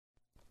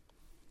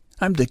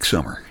I'm Dick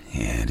Summer,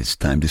 and it's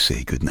time to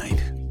say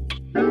goodnight.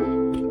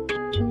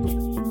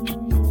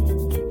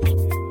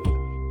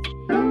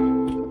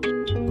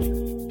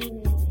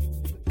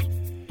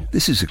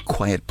 This is a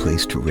quiet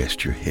place to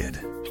rest your head,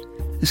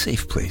 a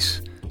safe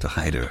place to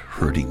hide a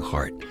hurting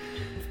heart,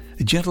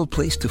 a gentle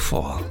place to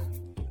fall.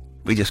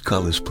 We just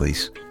call this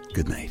place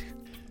goodnight.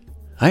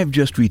 I have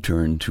just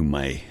returned to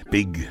my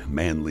big,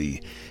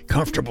 manly,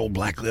 comfortable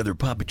black leather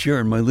papa chair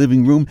in my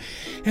living room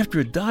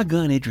after a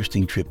doggone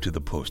interesting trip to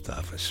the post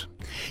office.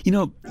 You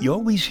know, you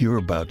always hear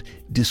about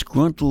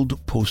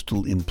disgruntled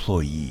postal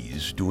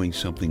employees doing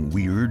something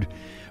weird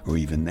or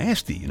even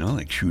nasty,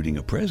 like shooting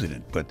a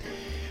president. But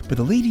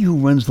the lady who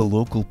runs the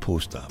local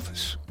post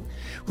office,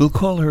 we'll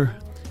call her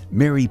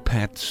Mary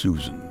Pat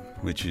Susan,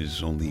 which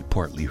is only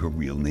partly her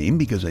real name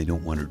because I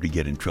don't want her to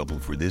get in trouble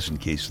for this in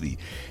case the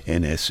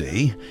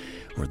NSA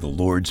or the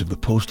Lords of the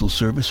Postal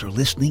Service are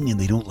listening and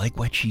they don't like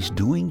what she's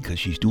doing because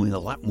she's doing a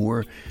lot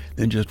more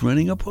than just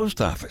running a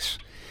post office.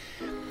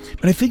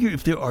 But I figure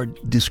if there are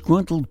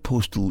disgruntled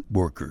postal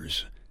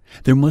workers,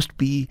 there must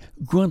be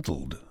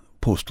gruntled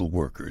postal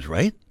workers,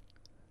 right?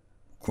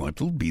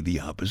 Gruntled be the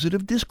opposite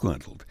of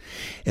disgruntled.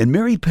 And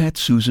Mary Pat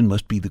Susan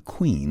must be the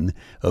queen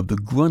of the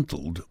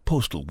gruntled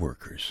postal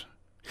workers.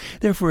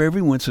 Therefore,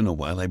 every once in a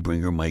while, I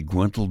bring her my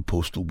Gruntled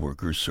Postal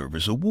Workers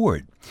Service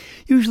Award.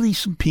 Usually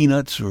some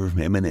peanuts or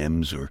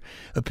M&Ms or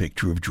a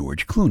picture of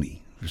George Clooney.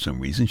 For some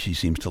reason, she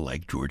seems to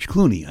like George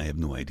Clooney. I have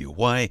no idea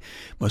why.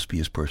 Must be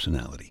his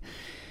personality.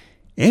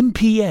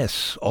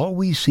 MPS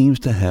always seems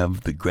to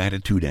have the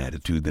gratitude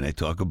attitude that I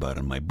talk about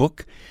in my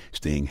book,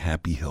 Staying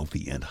Happy,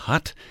 Healthy, and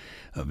Hot,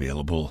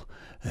 available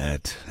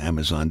at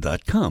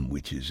Amazon.com,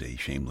 which is a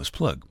shameless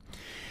plug.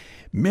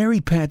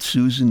 Mary Pat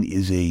Susan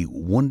is a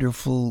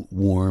wonderful,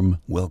 warm,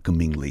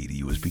 welcoming lady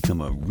who has become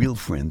a real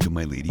friend to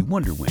my lady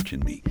Wonder Wench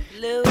and me.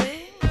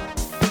 Louie,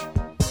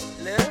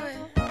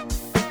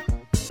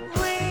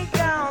 we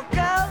gon'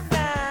 go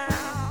now.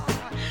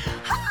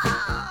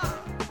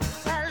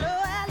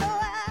 Hello.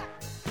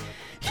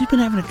 She's been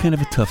having a kind of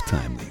a tough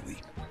time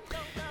lately.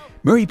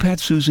 Mary Pat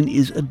Susan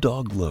is a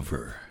dog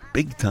lover,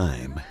 big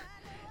time.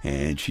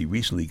 And she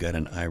recently got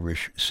an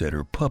Irish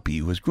setter puppy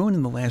who has grown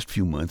in the last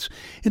few months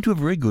into a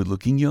very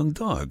good-looking young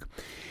dog.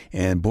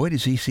 And boy,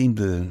 does he seem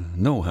to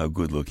know how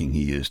good-looking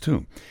he is,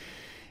 too.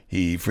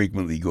 He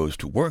frequently goes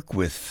to work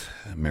with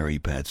Mary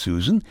Pat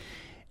Susan,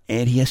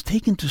 and he has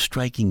taken to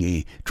striking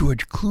a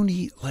George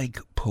Clooney-like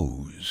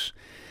pose,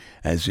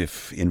 as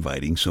if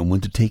inviting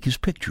someone to take his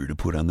picture to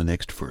put on the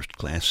next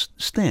first-class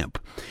stamp.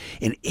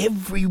 And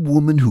every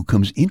woman who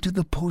comes into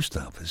the post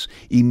office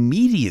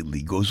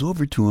immediately goes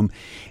over to him,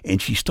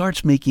 and she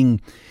starts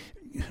making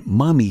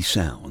mommy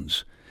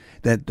sounds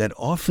that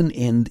often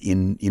end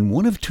in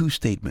one of two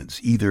statements.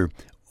 Either,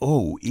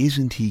 "Oh,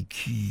 isn't he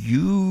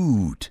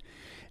cute?"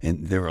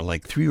 And there are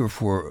like 3 or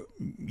 4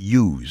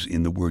 U's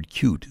in the word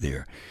cute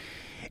there.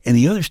 And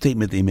the other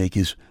statement they make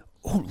is,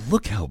 "Oh,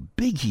 look how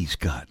big he's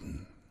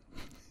gotten."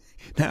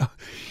 Now,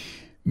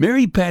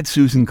 Mary Pat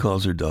Susan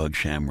calls her dog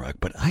Shamrock,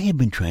 but I have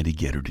been trying to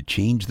get her to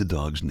change the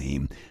dog's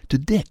name to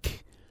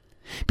Dick,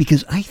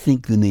 because I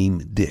think the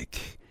name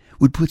Dick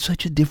would put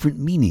such a different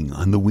meaning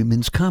on the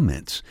women's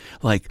comments,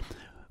 like,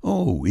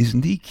 "Oh,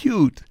 isn't he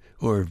cute?"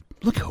 or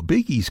 "Look how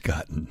big he's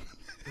gotten."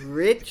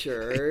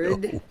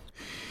 Richard.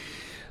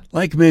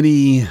 Like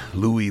many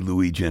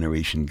Louie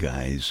generation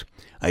guys,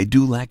 I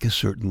do lack a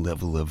certain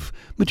level of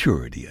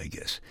maturity, I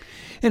guess.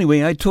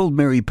 Anyway, I told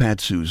Mary Pat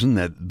Susan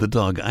that the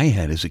dog I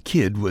had as a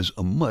kid was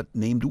a mutt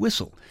named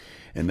Whistle,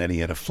 and that he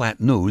had a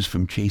flat nose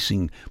from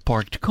chasing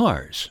parked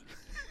cars.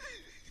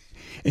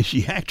 And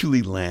she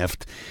actually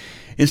laughed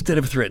instead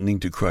of threatening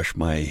to crush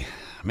my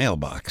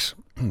mailbox.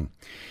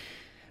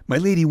 My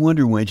lady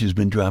Wonder Wench has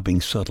been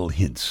dropping subtle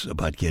hints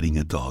about getting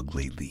a dog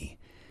lately.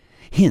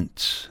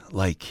 Hints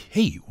like,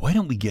 "Hey, why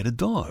don't we get a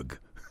dog?"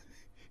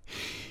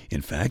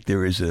 In fact,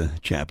 there is a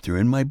chapter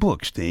in my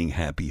book, Staying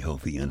Happy,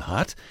 Healthy, and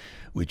Hot,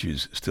 which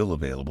is still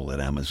available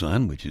at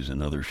Amazon, which is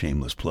another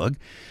shameless plug.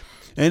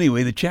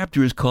 Anyway, the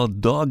chapter is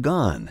called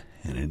Doggone,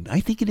 and I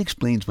think it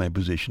explains my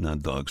position on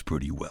dogs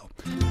pretty well.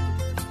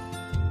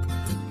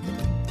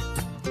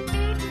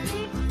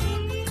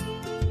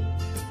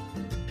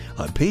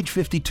 On page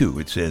 52,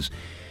 it says,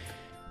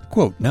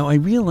 quote, "Now I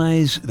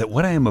realize that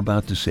what I am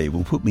about to say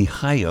will put me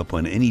high up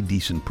on any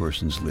decent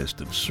person's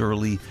list of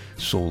surly,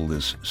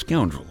 soulless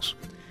scoundrels.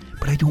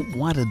 But I don't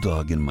want a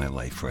dog in my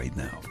life right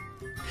now.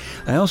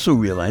 I also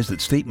realize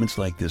that statements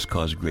like this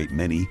cause a great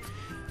many,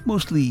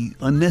 mostly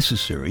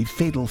unnecessary,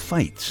 fatal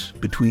fights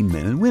between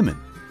men and women.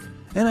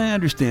 And I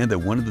understand that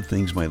one of the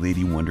things my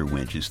lady Wonder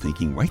Wench is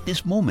thinking right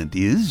this moment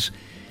is,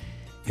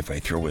 if I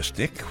throw a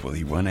stick, will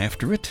he run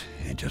after it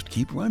and just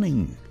keep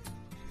running?"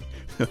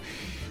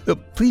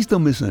 Please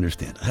don't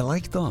misunderstand. I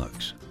like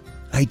dogs.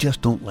 I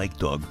just don't like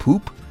dog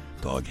poop,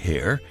 dog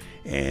hair,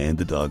 and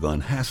the doggone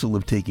hassle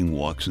of taking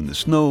walks in the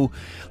snow,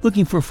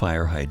 looking for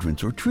fire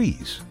hydrants or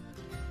trees.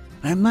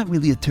 I'm not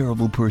really a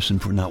terrible person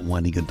for not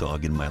wanting a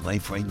dog in my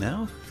life right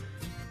now.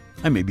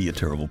 I may be a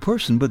terrible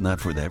person, but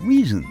not for that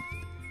reason.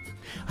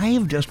 I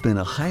have just been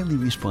a highly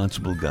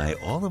responsible guy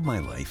all of my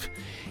life,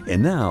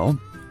 and now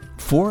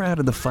 4 out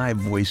of the 5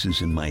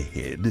 voices in my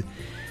head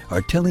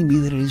are telling me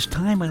that it is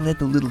time I let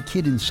the little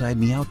kid inside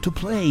me out to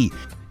play.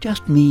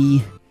 Just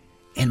me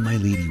and my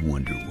Lady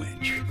Wonder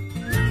Wench.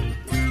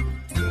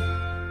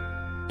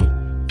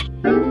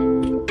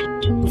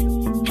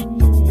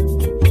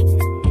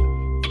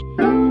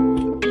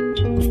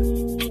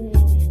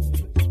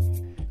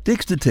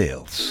 Dick's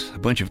Details, a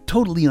bunch of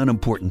totally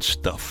unimportant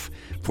stuff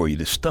for you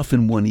to stuff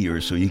in one ear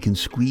so you can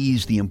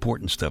squeeze the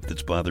important stuff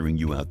that's bothering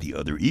you out the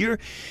other ear,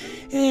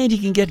 and you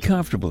can get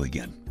comfortable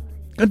again.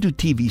 I'll do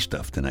TV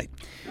stuff tonight.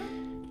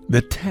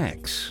 The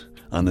tax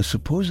on the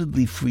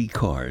supposedly free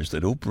cars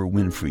that Oprah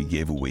Winfrey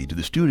gave away to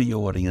the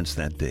studio audience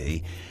that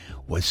day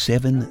was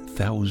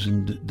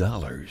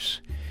 $7,000,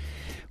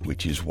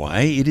 which is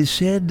why it is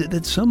said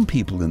that some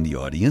people in the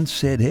audience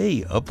said,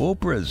 "Hey, up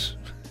Oprah's."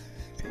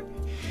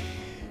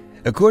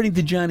 According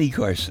to Johnny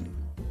Carson,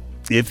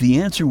 if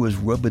the answer was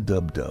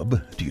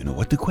rub-a-dub-dub, do you know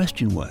what the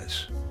question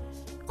was?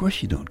 Of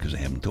course you don't, because I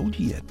haven't told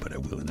you yet, but I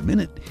will in a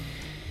minute.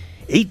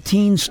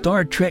 18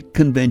 Star Trek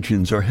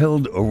conventions are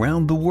held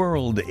around the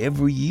world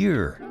every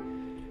year.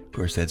 Of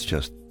course, that's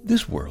just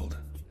this world.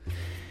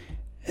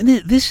 And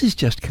this is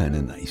just kind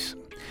of nice.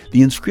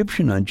 The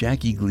inscription on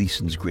Jackie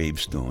Gleason's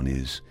gravestone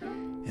is,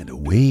 "And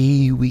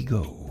away we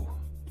go."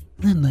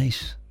 Isn't that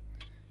nice?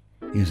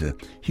 He's a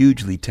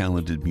hugely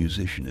talented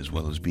musician as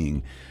well as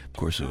being, of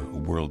course, a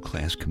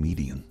world-class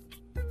comedian.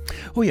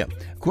 Oh yeah,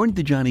 according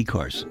to Johnny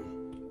Carson,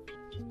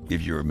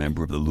 if you're a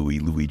member of the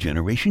Louie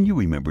generation, you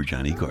remember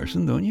Johnny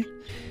Carson, don't you?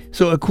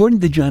 So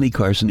according to Johnny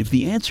Carson, if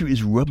the answer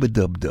is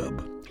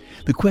rub-a-dub-dub,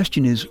 the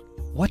question is,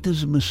 what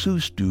does a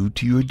masseuse do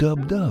to your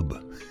dub-dub?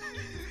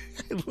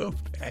 I love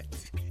that.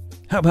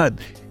 How about,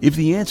 if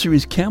the answer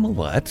is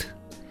Camelot,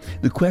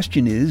 the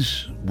question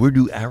is, where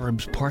do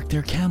Arabs park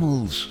their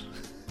camels?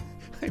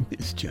 I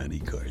miss Johnny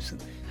Carson.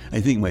 I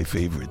think my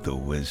favorite, though,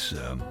 was,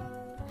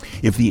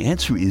 if the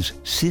answer is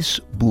sis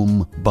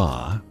boom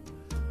ba,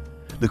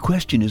 the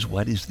question is,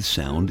 what is the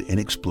sound an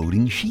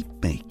exploding sheep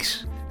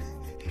makes?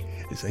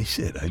 As I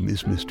said, I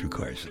miss Mr.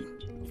 Carson.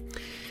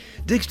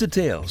 Dick's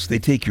Details, they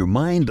take your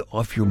mind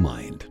off your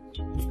mind.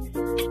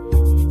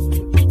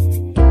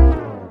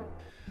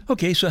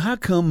 Okay, so how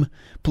come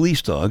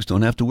police dogs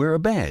don't have to wear a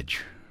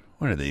badge?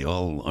 What are they,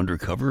 all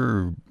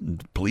undercover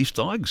police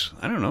dogs?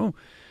 I don't know.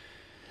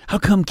 How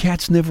come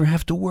cats never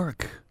have to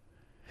work?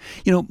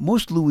 You know,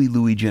 most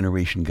Louie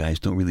generation guys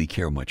don't really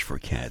care much for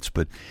cats,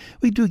 but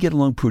we do get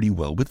along pretty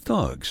well with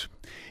dogs.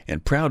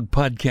 And proud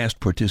podcast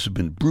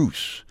participant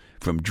Bruce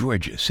from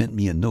Georgia sent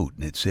me a note,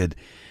 and it said,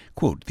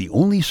 quote, "The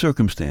only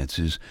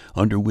circumstances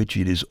under which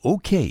it is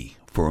okay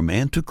for a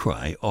man to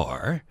cry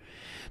are,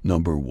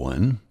 number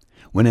 1,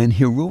 when an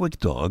heroic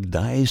dog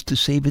dies to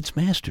save its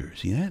master."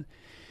 See that?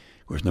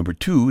 Of course, number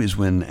 2 is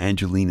when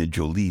Angelina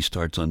Jolie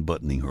starts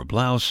unbuttoning her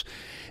blouse.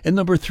 And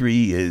number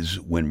 3 is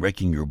when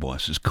wrecking your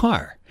boss's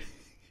car.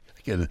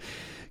 I gotta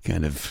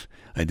kind of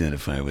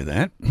identify with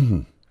that.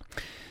 You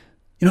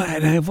know,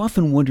 and I've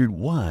often wondered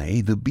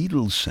why the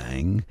Beatles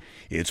sang,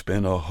 "It's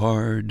been a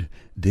hard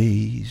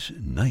day's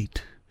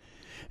night,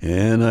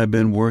 and I've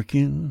been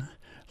working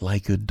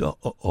like a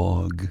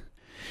dog."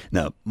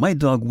 Now, my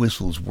dog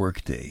Whistle's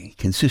workday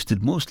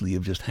consisted mostly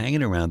of just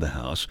hanging around the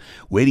house,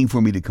 waiting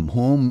for me to come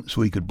home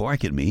so he could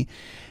bark at me,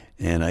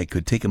 and I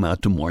could take him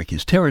out to mark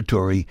his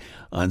territory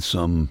on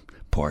some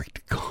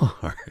parked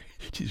car,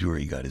 which is where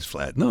he got his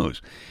flat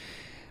nose.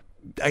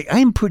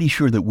 I'm pretty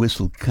sure that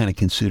Whistle kind of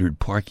considered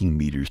parking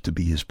meters to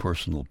be his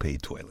personal pay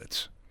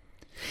toilets.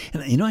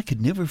 And, you know, I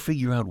could never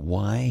figure out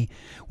why,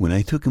 when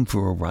I took him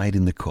for a ride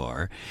in the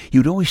car, he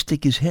would always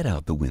stick his head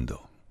out the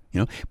window. You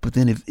know, but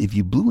then if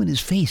you blew in his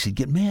face, he'd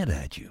get mad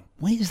at you.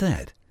 Why is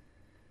that?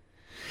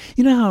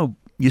 You know how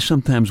you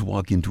sometimes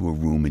walk into a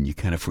room and you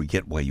kind of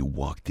forget why you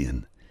walked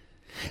in?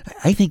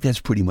 I think that's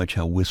pretty much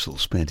how Whistle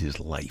spent his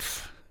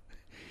life.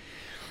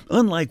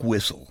 Unlike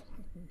Whistle,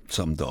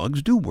 some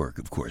dogs do work,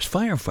 of course.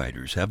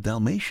 Firefighters have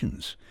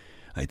Dalmatians.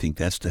 I think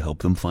that's to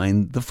help them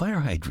find the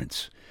fire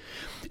hydrants.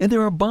 And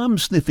there are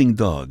bomb-sniffing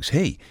dogs.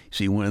 Hey,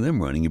 see one of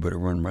them running, you better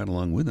run right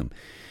along with them.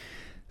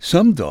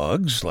 Some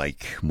dogs,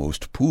 like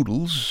most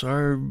poodles,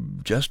 are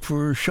just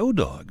for show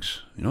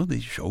dogs. You know, they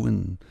show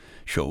in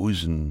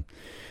shows, and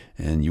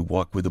you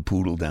walk with a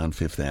poodle down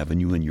Fifth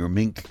Avenue in your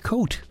mink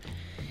coat.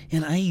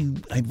 And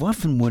I've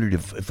often wondered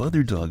if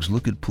other dogs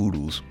look at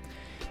poodles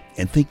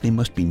and think they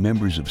must be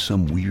members of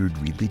some weird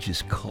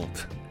religious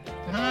cult.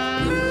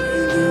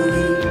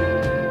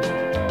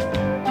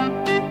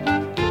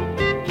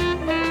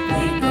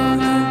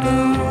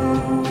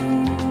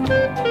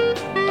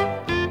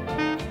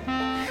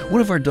 One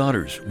of our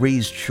daughters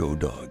raised show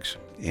dogs,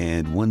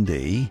 and one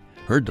day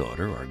her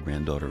daughter, our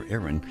granddaughter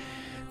Erin,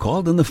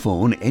 called on the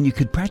phone, and you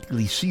could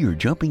practically see her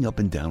jumping up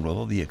and down with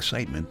all the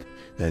excitement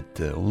that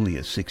only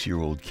a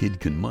 6-year-old kid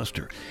can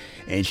muster.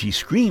 And she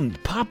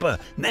screamed, "Papa,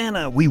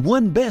 Nana, we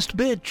won Best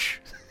Bitch!"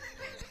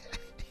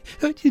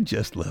 Don't you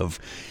just love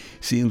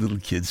seeing little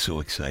kids so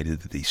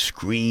excited that they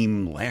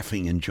scream,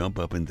 laughing, and jump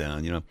up and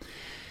down, you know?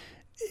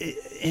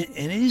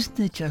 And isn't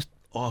it just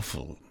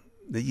awful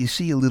that you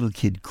see a little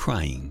kid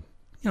crying,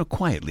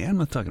 quietly? I'm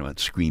not talking about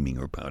screaming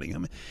or pouting.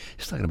 I'm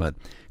just talking about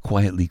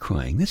quietly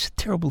crying. That's a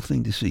terrible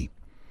thing to see.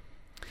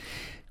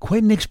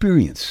 Quite an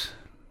experience,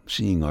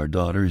 seeing our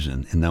daughters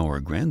and now our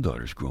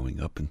granddaughters growing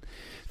up and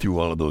through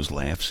all of those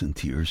laughs and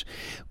tears.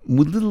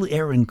 When little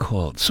Erin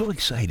called, so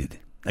excited,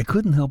 I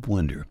couldn't help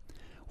wonder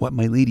what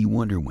my Lady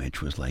Wonder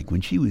Wench was like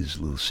when she was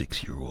a little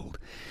 6-year-old.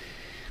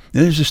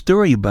 Now, there's a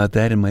story about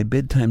that in my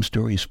Bedtime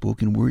Story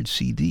Spoken Word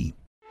CD.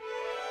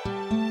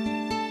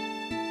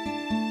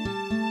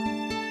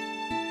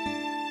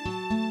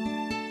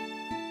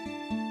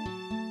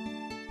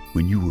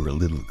 When you were a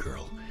little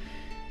girl,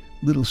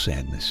 little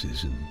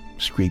sadnesses and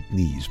scraped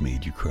knees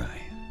made you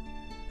cry.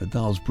 A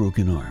doll's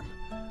broken arm,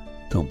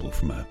 tumble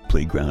from a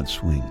playground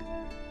swing,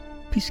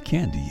 piece of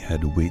candy you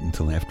had to wait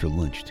until after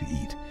lunch to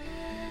eat,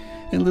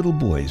 and little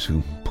boys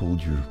who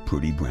pulled your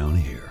pretty brown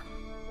hair.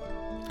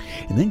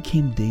 And then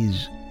came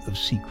days of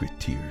secret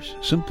tears,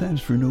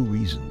 sometimes for no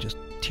reason, just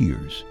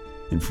tears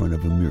in front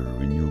of a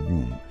mirror in your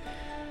room.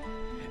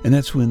 And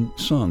that's when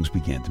songs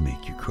began to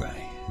make you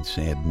cry, and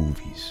sad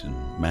movies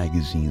and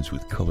magazines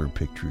with color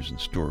pictures and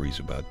stories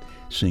about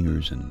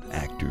singers and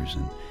actors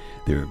and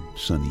their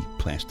sunny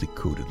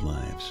plastic-coated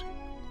lives.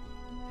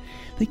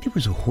 I think there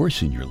was a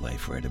horse in your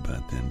life right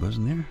about then,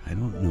 wasn't there? I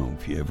don't know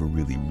if you ever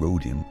really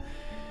rode him,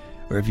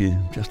 or if you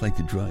just like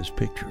to draw his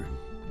picture,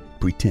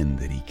 pretend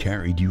that he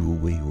carried you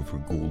away over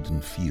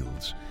golden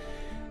fields,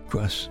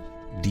 across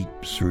deep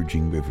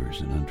surging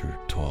rivers and under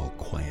tall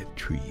quiet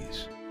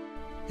trees.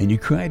 And you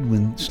cried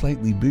when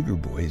slightly bigger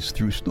boys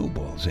threw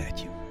snowballs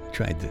at you,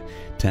 tried to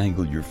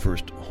tangle your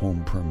first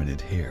home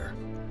permanent hair.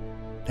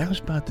 That was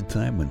about the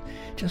time when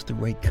just the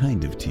right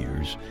kind of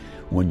tears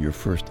won your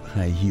first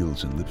high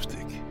heels and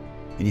lipstick,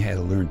 and you had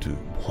to learn to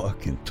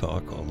walk and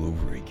talk all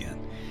over again.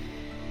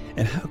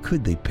 And how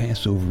could they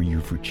pass over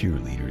you for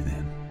cheerleader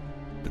then?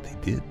 But they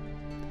did.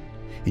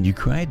 And you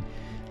cried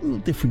a little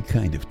different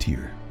kind of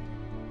tear.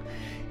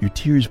 Your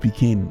tears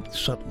became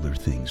subtler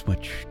things,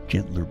 much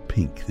gentler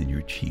pink than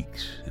your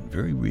cheeks, and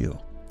very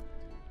real.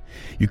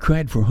 You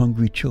cried for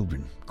hungry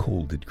children,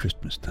 cold at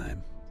Christmas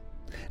time,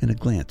 and a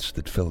glance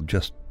that fell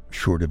just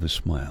short of a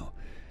smile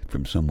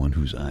from someone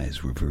whose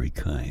eyes were very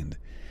kind,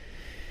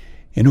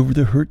 and over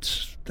the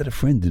hurts that a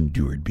friend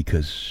endured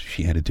because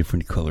she had a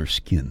different color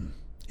skin,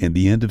 and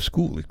the end of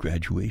school at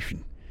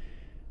graduation,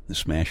 the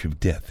smash of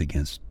death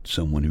against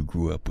someone who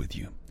grew up with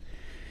you.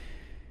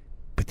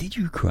 But did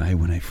you cry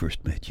when I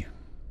first met you?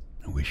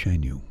 I wish I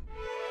knew.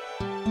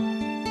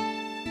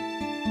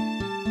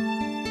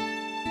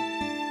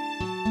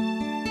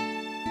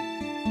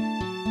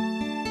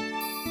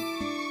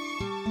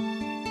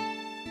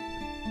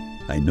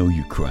 I know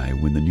you cry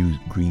when the new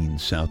green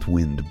south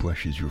wind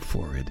brushes your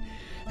forehead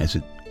as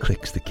it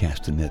clicks the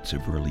castanets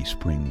of early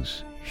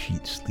spring's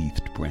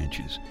sheet-sleethed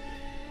branches.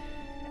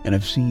 And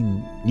I've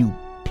seen new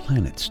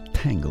planets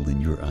tangle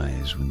in your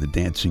eyes when the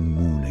dancing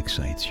moon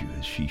excites you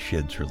as she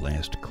sheds her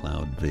last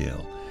cloud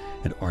veil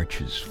and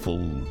arches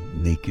full,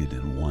 naked,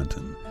 and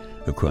wanton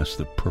across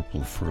the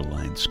purple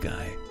fur-lined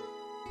sky.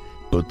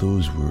 But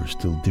those were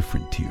still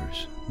different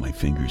tears my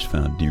fingers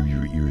found near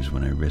your ears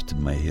when I rested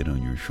my head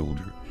on your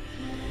shoulder,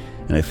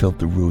 and I felt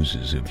the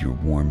roses of your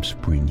warm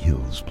spring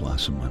hills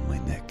blossom on my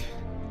neck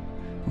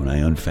when I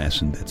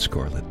unfastened that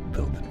scarlet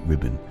velvet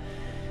ribbon,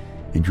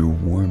 and your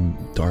warm,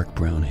 dark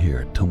brown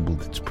hair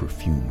tumbled its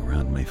perfume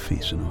around my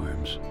face and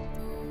arms.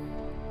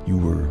 You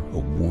were a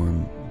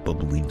warm,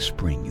 bubbling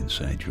spring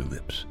inside your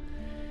lips,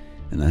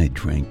 and I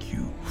drank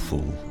you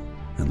full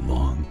and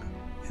long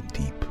and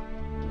deep.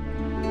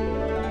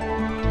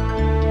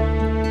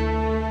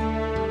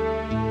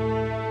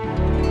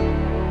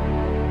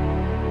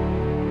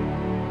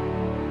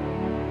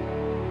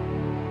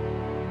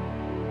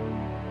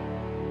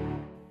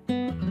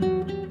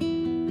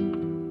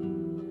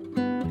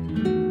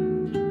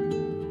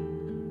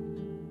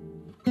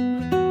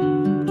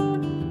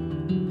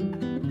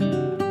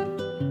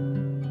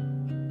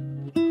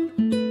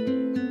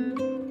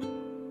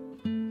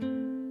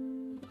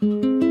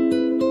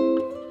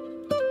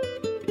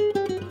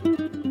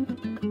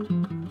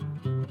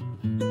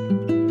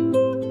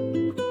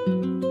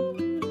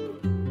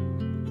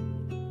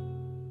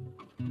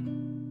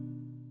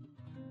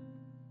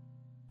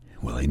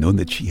 Well, I know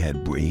that she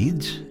had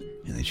braids,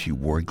 and that she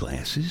wore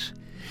glasses,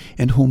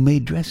 and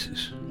homemade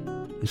dresses,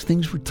 as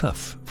things were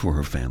tough for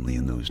her family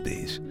in those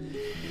days.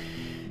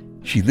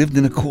 She lived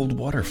in a cold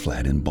water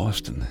flat in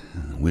Boston.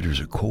 Winters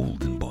are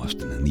cold in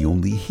Boston, and the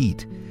only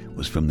heat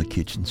was from the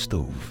kitchen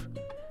stove.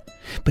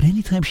 But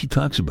anytime she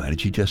talks about it,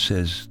 she just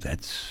says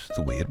that's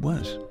the way it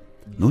was.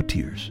 No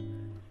tears.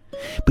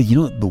 But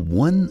the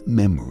one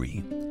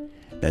memory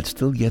that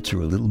still gets her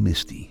a little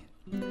misty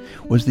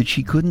was that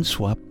she couldn't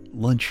swap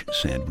lunch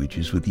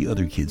sandwiches with the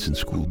other kids in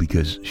school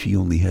because she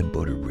only had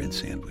butter bread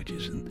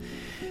sandwiches and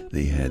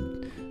they had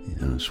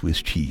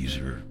Swiss cheese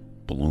or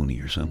bologna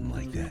or something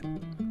like that.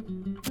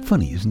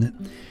 Funny, isn't it?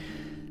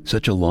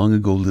 Such a long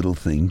ago little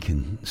thing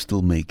can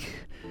still make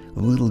a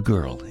little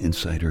girl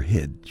inside her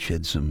head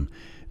shed some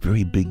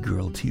very big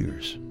girl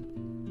tears.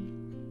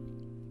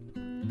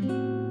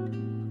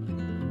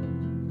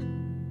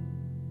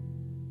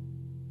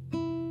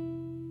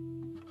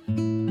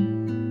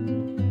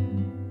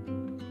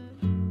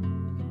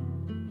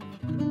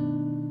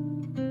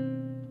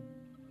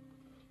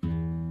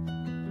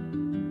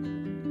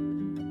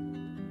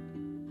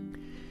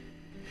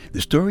 The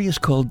story is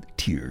called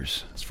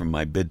Tears. It's from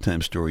my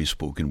Bedtime Stories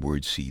Spoken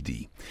Word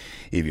CD.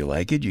 If you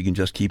like it, you can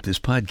just keep this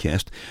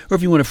podcast. Or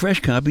if you want a fresh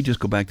copy, just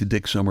go back to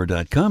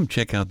dicksummer.com.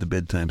 Check out the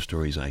Bedtime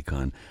Stories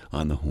icon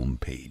on the home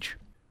page.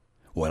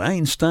 What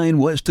Einstein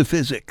was to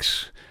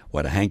physics.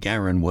 What Hank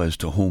Aaron was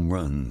to home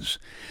runs.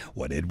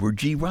 What Edward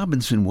G.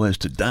 Robinson was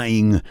to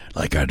dying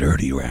like a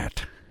dirty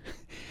rat.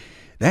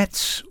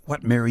 That's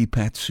what Mary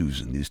Pat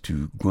Susan is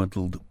to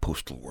gruntled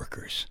postal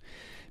workers.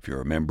 If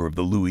you're a member of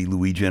the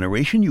Louie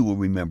generation, you will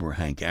remember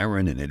Hank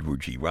Aaron and Edward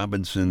G.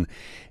 Robinson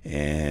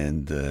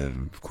and,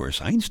 of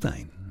course,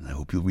 Einstein. I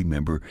hope you'll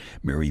remember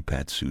Mary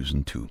Pat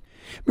Susan, too.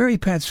 Mary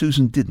Pat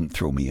Susan didn't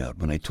throw me out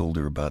when I told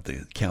her about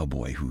the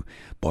cowboy who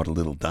bought a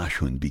little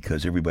dachshund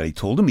because everybody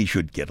told him he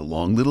should get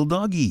along little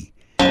doggy.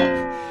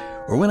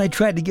 Or when I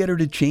tried to get her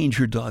to change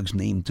her dog's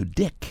name to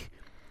Dick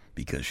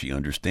because she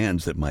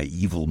understands that my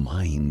evil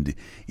mind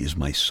is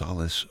my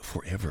solace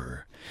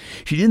forever.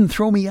 She didn't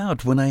throw me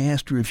out when I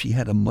asked her if she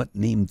had a mutt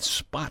named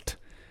Spot,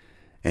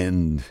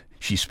 and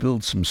she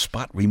spilled some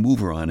spot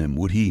remover on him.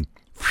 Would he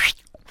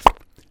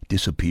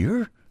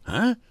disappear?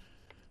 Huh?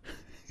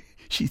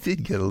 She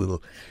did get a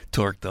little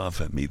torqued off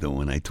at me, though,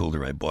 when I told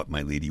her I bought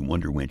my Lady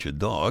Wonder Wench a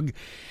dog,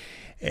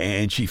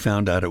 and she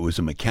found out it was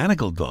a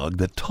mechanical dog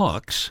that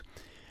talks,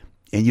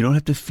 and you don't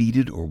have to feed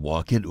it or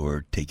walk it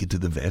or take it to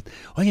the vet.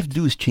 All you have to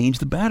do is change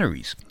the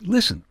batteries.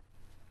 Listen.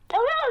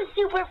 Hello,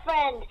 super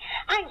friend.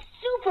 I'm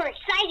super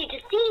excited to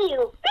see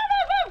you.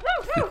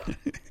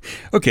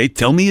 Okay,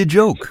 tell me a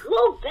joke.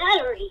 Low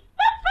battery.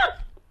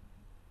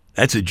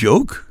 That's a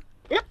joke?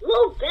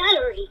 Low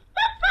battery.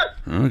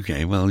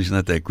 Okay, well, he's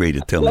not that great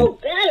at telling. Low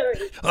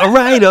battery. All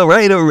right,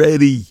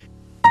 already.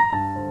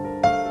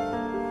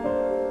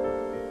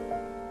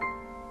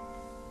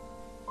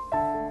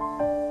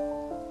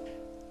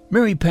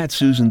 Mary Pat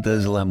Susan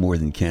does a lot more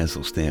than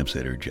cancel stamps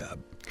at her job.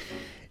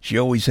 She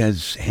always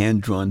has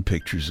hand-drawn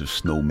pictures of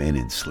snowmen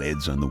and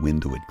sleds on the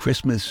window at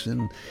Christmas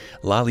and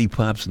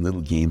lollipops and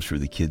little games for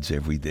the kids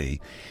every day.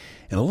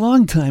 And a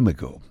long time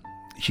ago,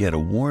 she had a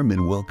warm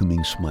and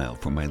welcoming smile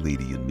for my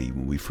lady and me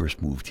when we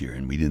first moved here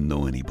and we didn't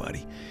know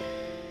anybody.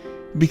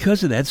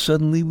 Because of that,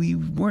 suddenly we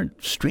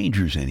weren't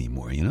strangers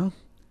anymore, you know?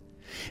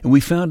 And we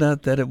found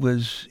out that it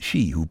was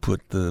she who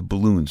put the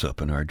balloons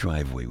up in our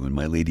driveway when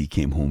my lady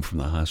came home from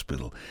the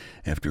hospital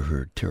after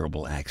her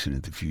terrible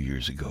accident a few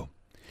years ago.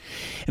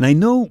 And I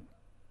know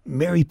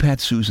Mary Pat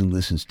Susan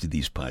listens to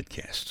these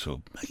podcasts,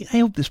 so I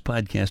hope this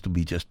podcast will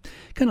be just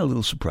kind of a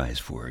little surprise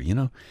for her, you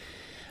know?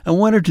 I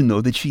want her to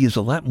know that she is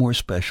a lot more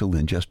special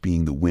than just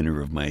being the winner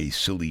of my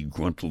silly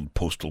gruntled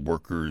postal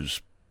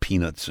workers,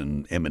 peanuts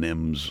and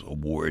M&M's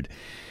award,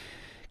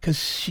 because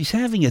she's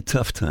having a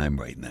tough time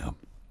right now.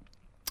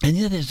 And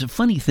you know, there's a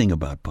funny thing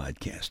about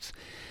podcasts.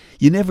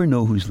 You never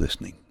know who's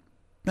listening.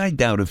 I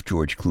doubt if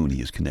George Clooney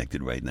is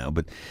connected right now,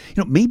 but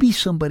you know, maybe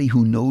somebody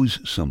who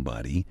knows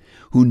somebody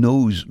who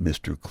knows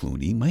Mr.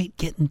 Clooney might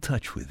get in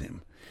touch with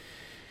him.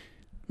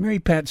 Mary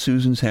Pat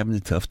Susan's having a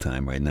tough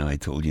time right now, I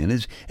told you,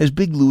 and as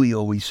Big Louie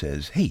always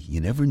says, hey,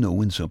 you never know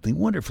when something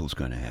wonderful's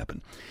going to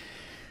happen.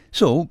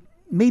 So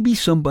maybe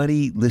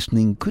somebody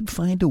listening could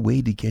find a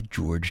way to get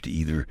George to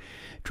either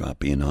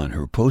drop in on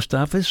her post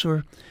office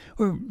or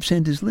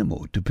send his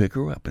limo to pick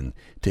her up and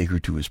take her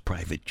to his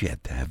private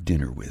jet to have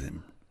dinner with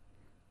him.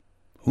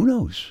 Who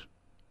knows?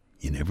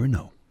 You never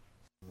know.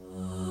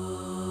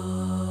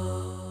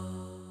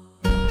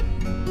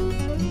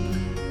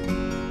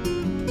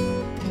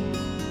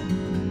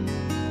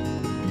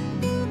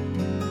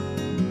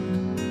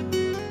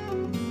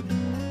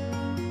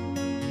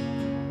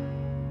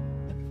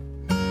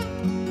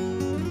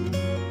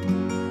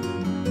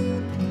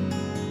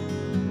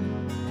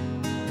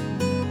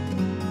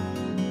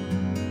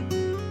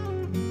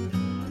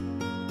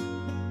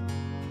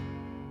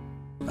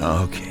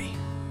 Okay,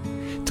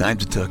 time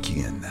to tuck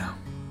you in now.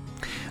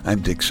 I'm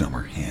Dick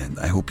Summer, and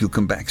I hope you'll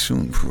come back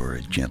soon for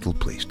a gentle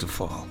place to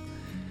fall.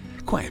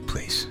 Quiet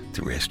place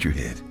to rest your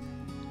head.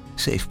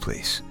 Safe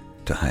place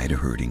to hide a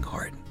hurting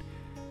heart.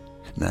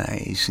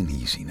 Nice and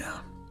easy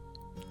now.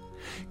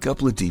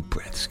 Couple of deep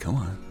breaths, come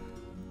on.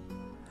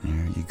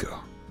 There you go.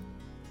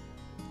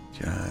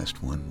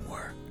 Just one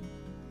more.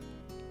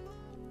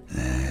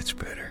 That's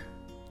better.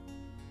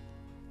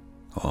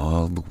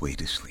 All the way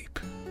to sleep.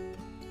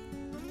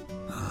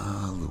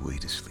 All the way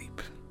to sleep.